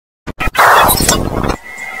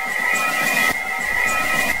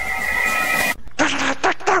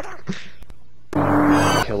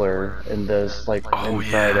in this, like Oh in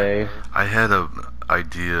yeah, Friday. I had a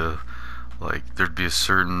idea, like there'd be a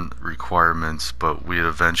certain requirements, but we'd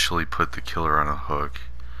eventually put the killer on a hook.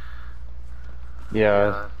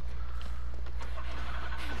 Yeah.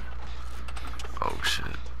 Oh shit,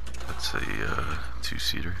 that's a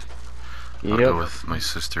two-seater. I'll Yep. go with my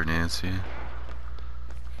sister Nancy.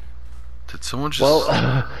 Did someone just...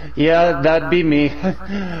 Well, yeah, that'd be me.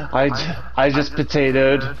 I just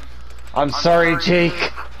potatoed. I'm sorry,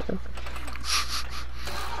 Jake. It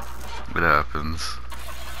happens.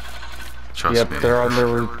 Trust Yep, me. they're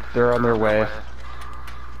on their way.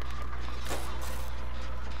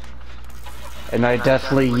 And I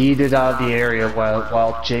definitely yeeted out of the area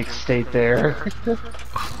while Jake stayed there.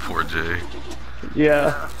 Oh, poor Jay.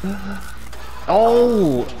 Yeah.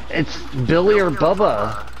 Oh, it's Billy or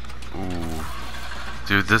Bubba. Ooh.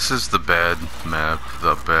 Dude, this is the bad map,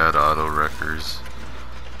 the bad auto wreckers.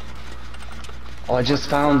 Oh, I just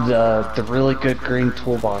found the really good green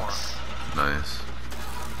toolbox. Nice.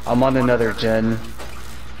 I'm on another gen.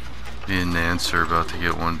 Me and Nance are about to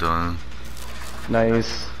get one done.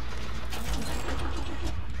 Nice.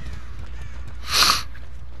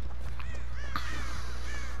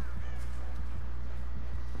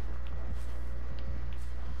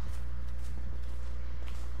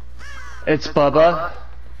 It's Bubba.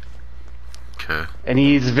 Okay. And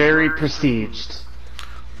he's very prestiged.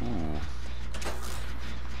 Ooh.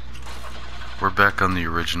 We're back on the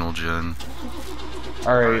original gen.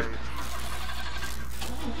 Alright.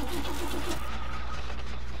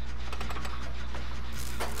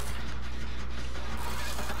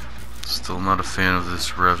 Still not a fan of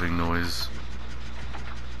this revving noise.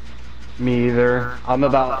 Me either. I'm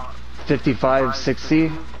about 55,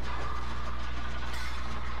 60.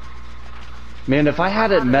 Man, if I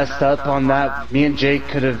had it messed up on that, me and Jake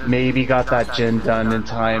could have maybe got that gen done in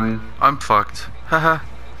time. I'm fucked. Haha.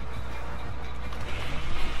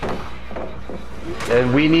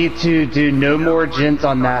 And we need to do no more gens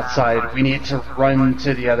on that side. We need to run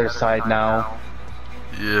to the other side now.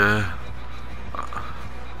 Yeah.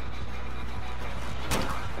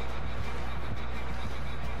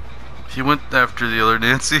 He went after the other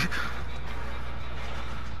Nancy.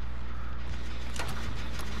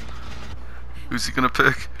 Who's he gonna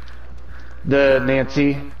pick? The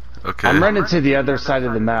Nancy. Okay. I'm running to the other side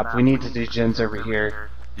of the map. We need to do gens over here.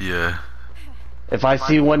 Yeah. If I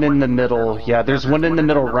see one in the middle, yeah, there's one in the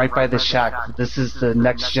middle right by the shack. This is the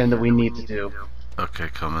next gen that we need to do. Okay,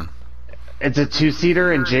 coming. It's a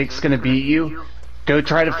two-seater and Jake's gonna beat you. Go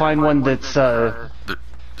try to find one that's,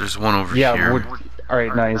 There's one over yeah, here.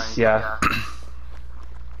 alright, nice, yeah.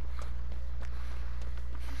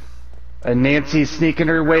 And Nancy's sneaking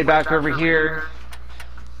her way back over here.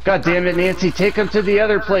 God damn it, Nancy, take him to the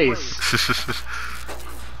other place.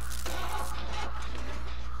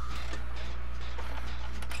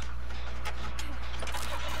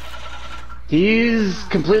 He's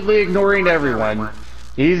completely ignoring everyone.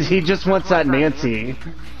 He just wants that Nancy.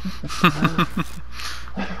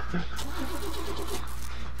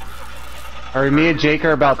 Alright, me and Jake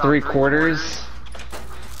are about 3/4.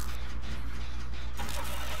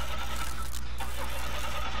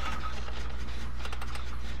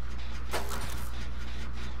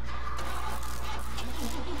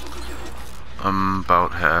 I'm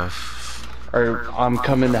about half. Alright, I'm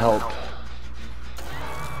coming to help.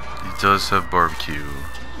 He does have barbecue.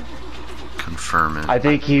 Confirm it. I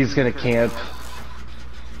think he's gonna camp.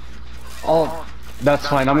 Oh, that's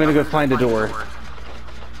fine. I'm gonna go find a door.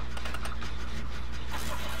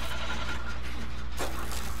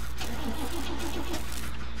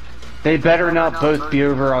 They better not both be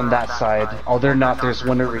over on that side. Oh, they're not. There's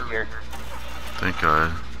one over here. Thank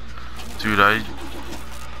God. Dude, I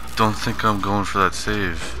don't think I'm going for that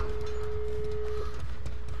save.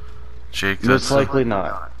 Jake, that's Most likely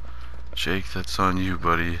not. Jake, that's on you,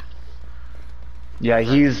 buddy. Yeah,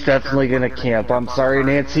 he's definitely gonna camp. I'm sorry,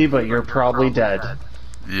 Nancy, but you're probably dead.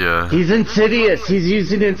 Yeah. He's insidious. He's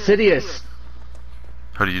using insidious.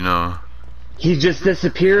 How do you know? He just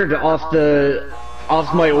disappeared off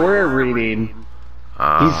my aura reading.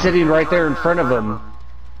 He's sitting right there in front of him.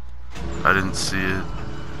 I didn't see it.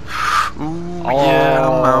 Ooh, Oh, yeah,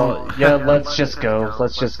 I'm out. yeah, let's just go.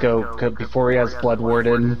 Let's just go before he has Blood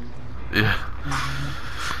Warden. Yeah.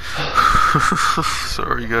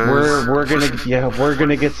 Sorry, guys. We're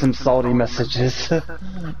gonna get some salty messages.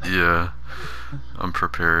 Yeah, I'm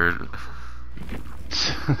prepared.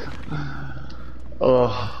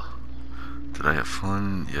 Oh. Did I have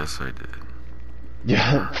fun? Yes, I did.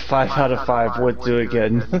 Yeah, 5 out of 5 would do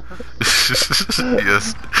again.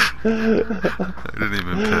 Yes. I didn't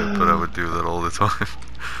even pit, but I would do that all the time.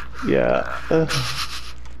 Yeah.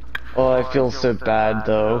 Oh, I feel so bad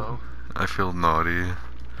though. I feel naughty.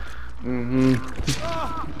 Mm-hmm.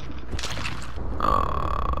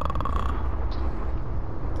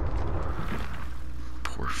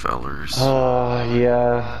 Poor fellers. Oh,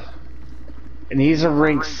 yeah. And he's a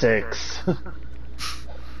rank 6.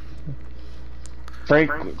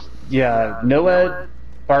 Frank, yeah, Noah,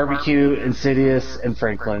 Barbecue, Insidious, and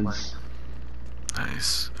Franklin's.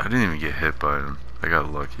 Nice. I didn't even get hit by him. I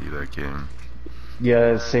got lucky that game.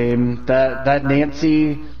 Yeah, same. That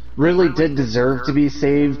Nancy really did deserve to be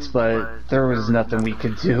saved, but there was nothing we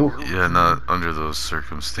could do. Yeah, not under those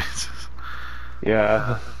circumstances.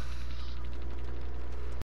 Yeah.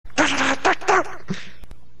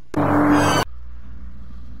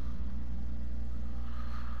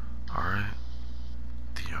 Alright.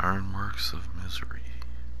 The Ironworks of Misery.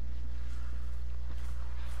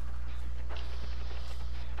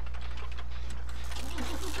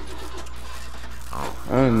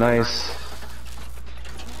 Oh, nice.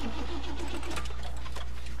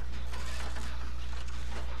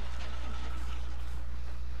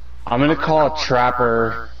 I'm gonna call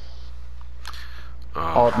Trapper.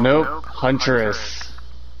 Oh, nope. Huntress.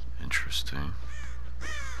 Interesting.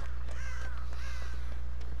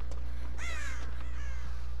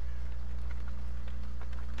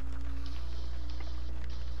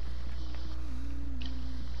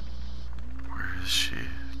 Where is she?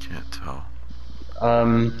 I can't tell.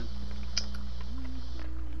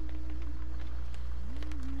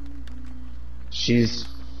 She's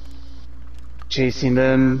chasing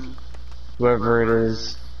them, whoever it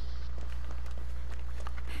is.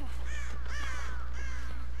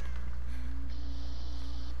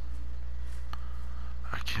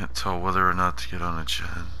 I can't tell whether or not to get on a gen.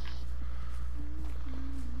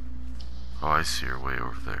 Oh, I see her way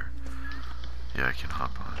over there. Yeah, I can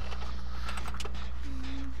hop on.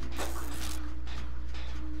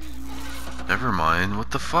 Never mind, what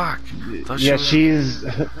the fuck? Yeah, she's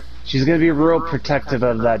gonna be real protective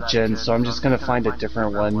of that gen, so I'm just gonna find a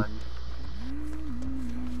different one.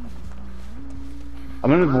 I'm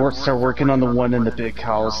gonna start working on the one in the big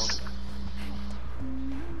house.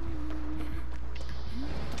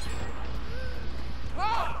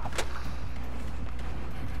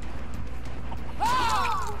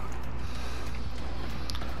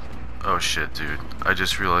 Oh shit, dude. I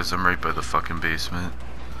just realized I'm right by the fucking basement.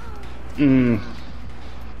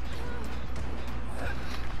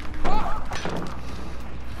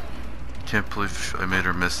 Can't believe I made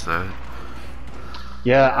her miss that.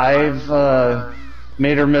 Yeah, I've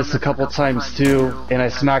made her miss a couple times too, and I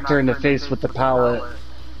smacked her in the face with the pallet,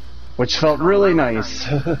 which felt really nice.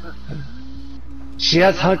 She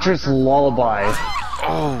has Huntress Lullaby.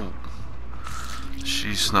 Oh!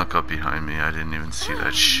 She snuck up behind me. I didn't even see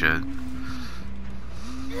that shit.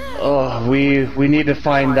 Oh, we need to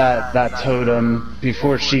find that totem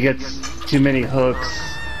before she gets too many hooks.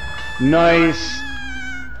 Nice.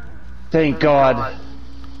 Thank God.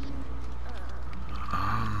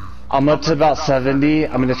 I'm up to about 70.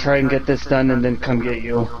 I'm gonna try and get this done and then come get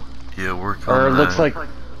you. Yeah, we're coming. Or it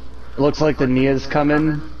looks like the Nia's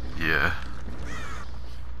coming. Yeah.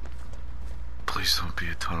 Please don't be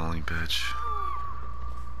a tunneling bitch.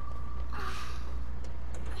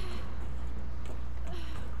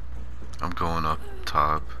 I'm going up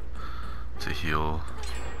top to heal.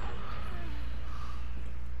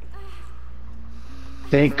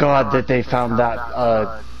 Thank God that they found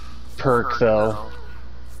that perk though.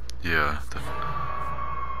 Yeah.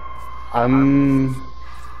 I'm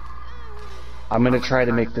gonna try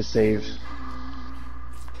to make the save.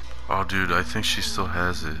 Oh, dude, I think she still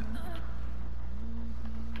has it.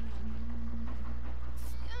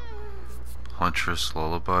 Huntress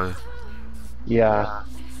Lullaby. Yeah.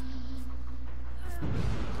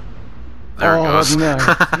 There it goes. No.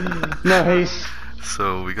 Nice.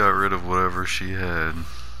 So we got rid of whatever she had.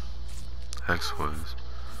 Hex-wise.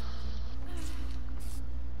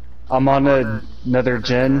 I'm on another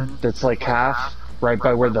gen that's like half, right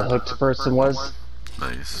by where the hooked person was.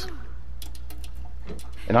 Nice.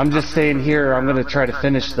 And I'm just staying here. I'm gonna try to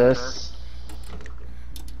finish this.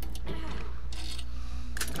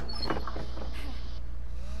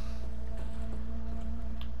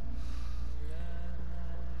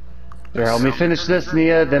 Here, help me finish this,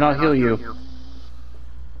 Nia, then I'll heal you.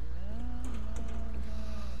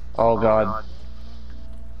 Oh God.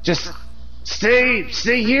 Just stay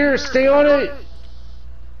here, stay on it!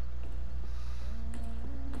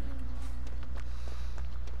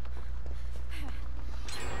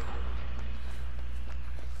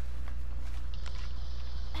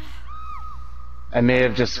 I may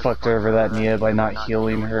have just fucked over that Nia by not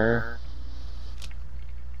healing her.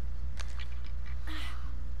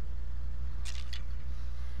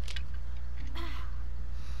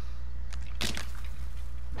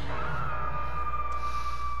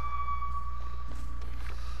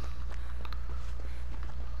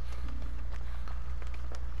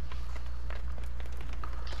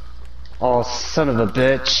 Oh, son of a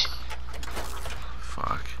bitch.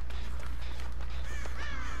 Fuck.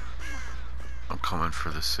 I'm coming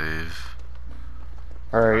for the save.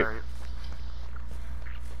 Alright.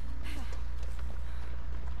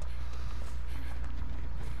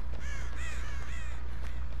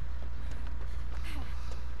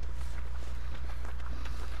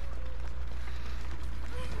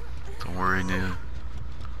 Don't worry, Nia.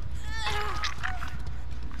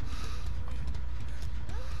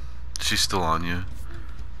 She's still on you.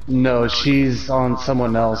 No, she's on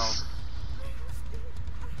someone else.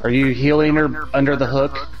 Are you healing her under the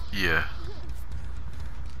hook? Yeah.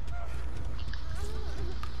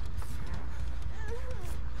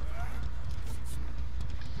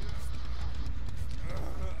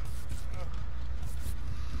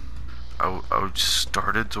 I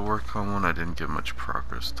started to work on one. I didn't get much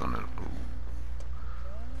progress on it. Ooh.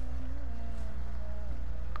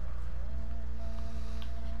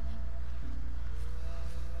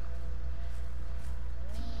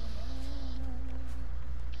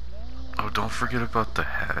 Oh, don't forget about the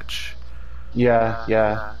hatch. Yeah,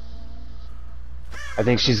 yeah. I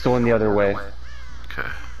think she's going the other way. Okay.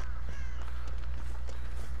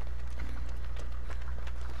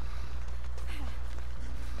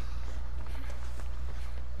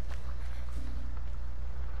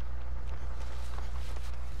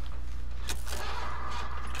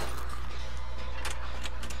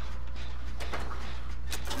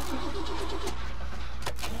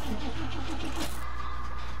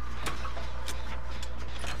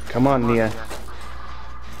 Come on, Nia.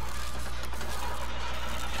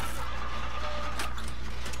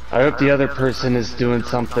 I hope the other person is doing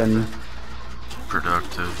something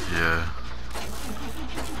Productive, yeah.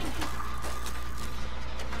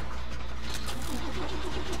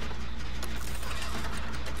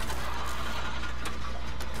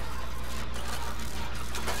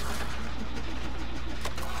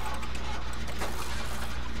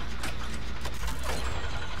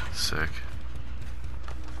 Sick.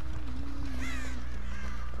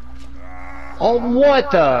 Oh,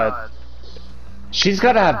 what the? She's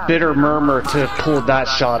gotta have bitter murmur to pull that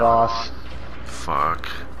shot off. Fuck.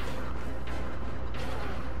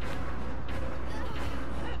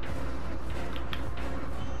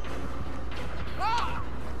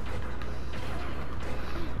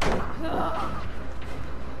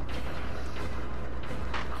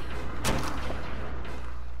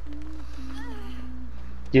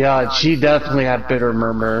 Yeah, she definitely had bitter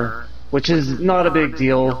murmur, which is not a big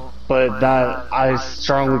deal, but that I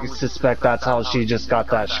strongly suspect that's how she just got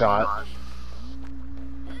that shot.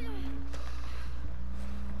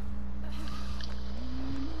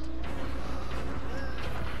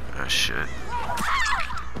 Oh shit.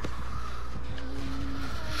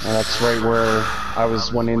 And that's right where I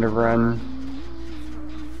was wanting to run.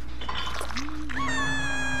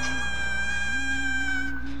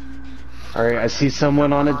 Alright, I see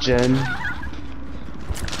someone on a gen.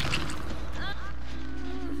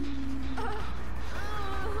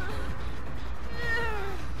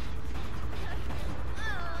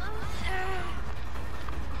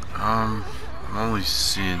 I'm only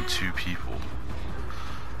seeing 2 people.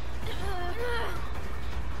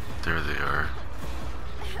 There they are.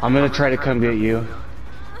 I'm gonna try to come get you.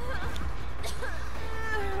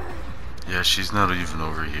 Yeah, she's not even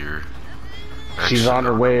over here. She's on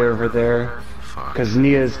her way over there. Fuck. Cause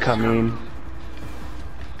Nia's coming.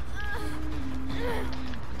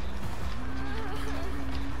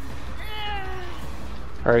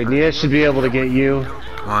 Alright, Nia should be able to get you.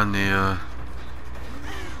 Come on, Nia.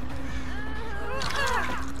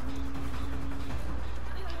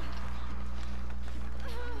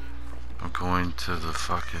 I'm going to the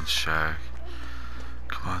fucking shack.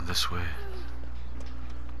 Come on, this way.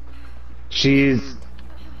 She's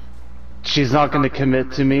not gonna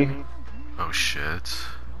commit to me. Oh shit.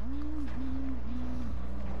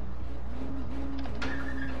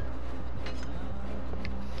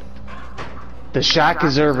 The shack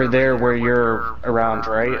is over there where you're around,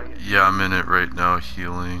 right? Yeah, I'm in it right now,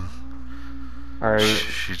 healing. Alright.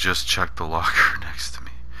 She just checked the locker next to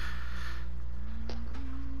me.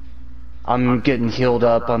 I'm getting healed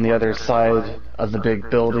up on the other side of the big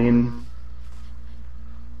building.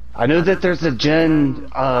 I know that there's a gen,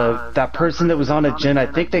 that person that was on a gen, I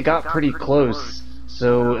think they got pretty close.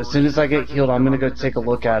 So as soon as I get healed, I'm gonna go take a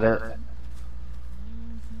look at it.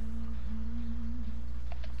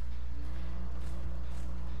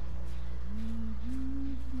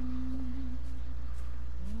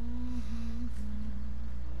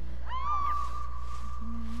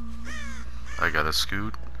 I got a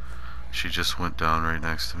scoot. She just went down right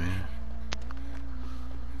next to me.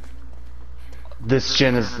 this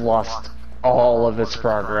gen has lost all of its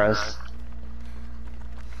progress.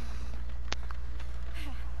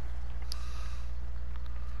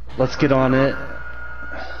 Let's get on it.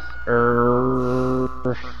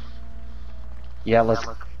 Yeah, let's...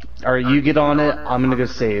 Alright, you get on it, I'm gonna go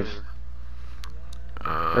save.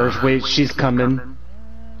 Wait, she's coming.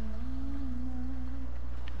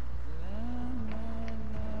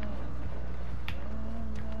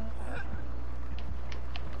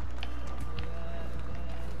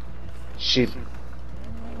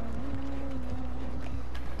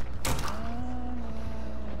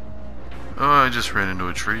 Oh, I just ran into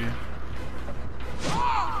a tree.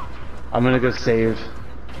 I'm gonna go save.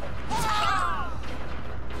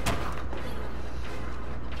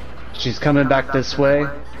 She's coming back this way.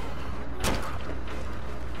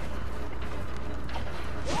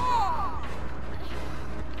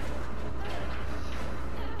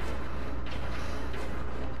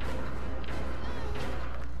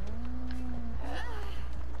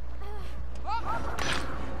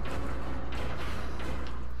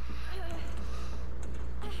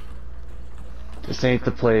 This ain't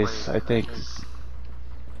the place, I think.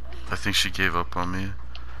 I think she gave up on me.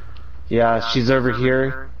 Yeah, she's over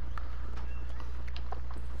here.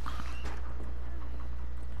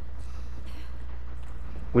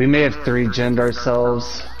 We may have 3-gened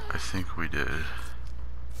ourselves. I think we did.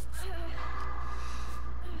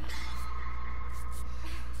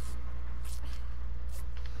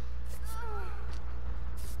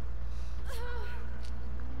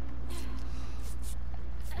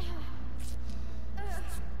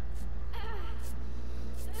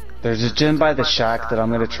 There's a gen by the shack that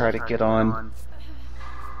I'm gonna try to get on.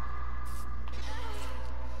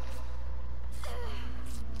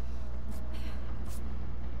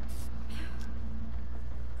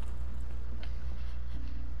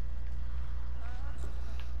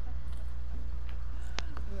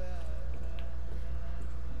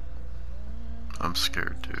 I'm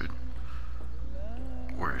scared, dude.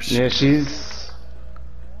 Where is she? Yeah, she's...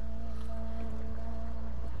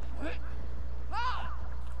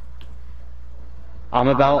 I'm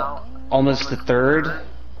about almost the 3rd.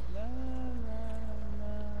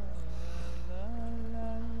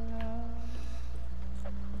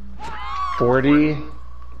 $40,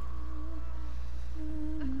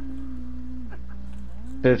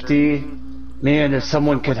 $50. Man, if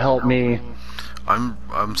someone could help me.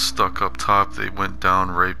 I'm stuck up top. They went down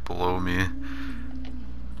right below me.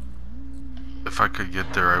 If I could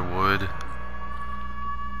get there, I would.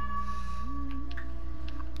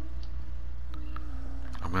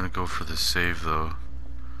 I'm gonna go for the save though.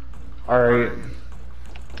 Alright.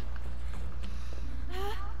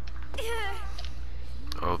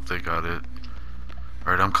 Oh, they got it.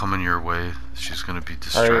 Alright, I'm coming your way. She's gonna be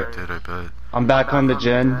distracted, I bet. I'm back on the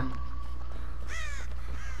gen.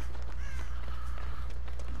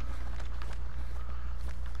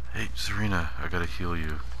 Hey, Zarina, I gotta heal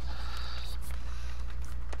you.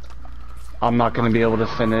 I'm not gonna be able to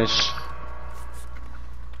finish.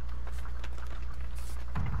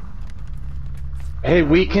 Hey,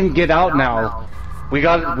 we can get out now. We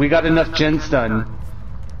got enough gens done.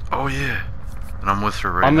 Oh yeah, and I'm with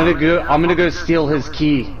her right I'm now. gonna go steal his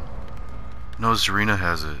key. No, Zarina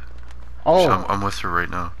has it. Oh, I'm with her right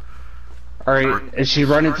now. all right. Is she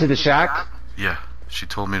running to the shack? Yeah, she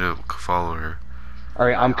told me to follow her. All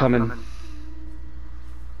right, I'm coming.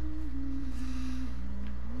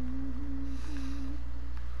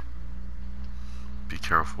 Be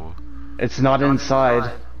careful. It's not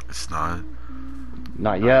inside. It's not.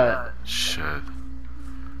 Not yet. Shit.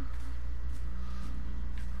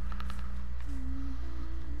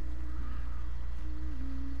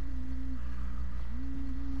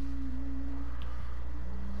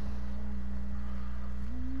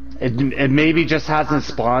 It maybe just hasn't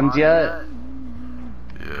spawned yet.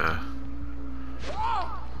 Yeah.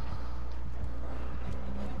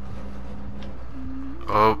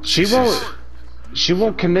 Oh, She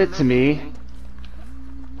won't commit to me.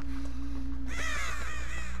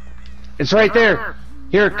 It's right there.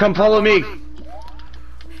 Here, come follow me.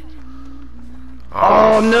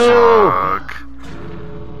 Oh no! Fuck.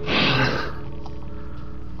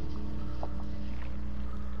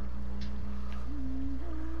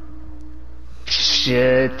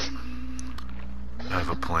 Shit. I have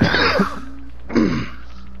a plan.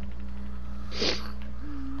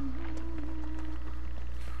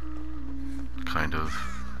 Kind of.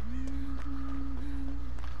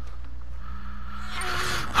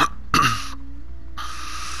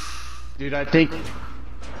 Dude, I think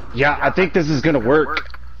this is gonna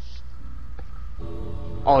work.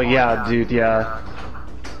 Oh yeah, dude, yeah.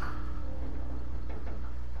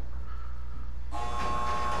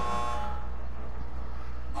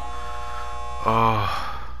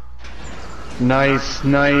 Nice,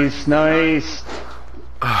 nice, nice.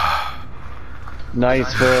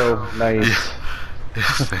 Nice, bro. Nice. Yeah,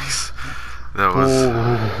 thanks. That was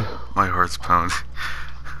my heart's pounding.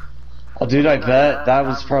 Oh, dude, I bet that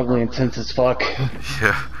was probably intense as fuck.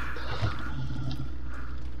 Yeah.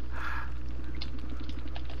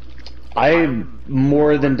 I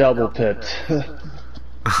more than double pipped.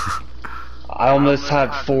 I almost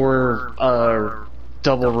had 4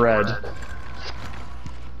 double red.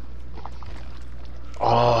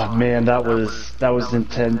 Oh man, that was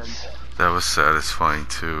intense. That was satisfying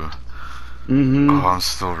too. Mm-hmm. Oh, I'm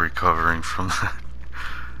still recovering from that.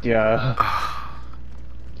 Yeah.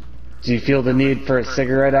 Do you feel the need for a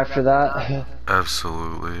cigarette after that?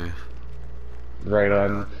 Absolutely. Right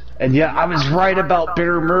on. And yeah, I was right about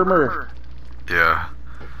Bitter Murmur. Yeah.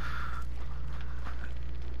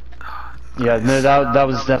 Yeah, no, that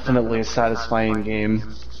was definitely a satisfying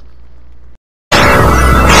game.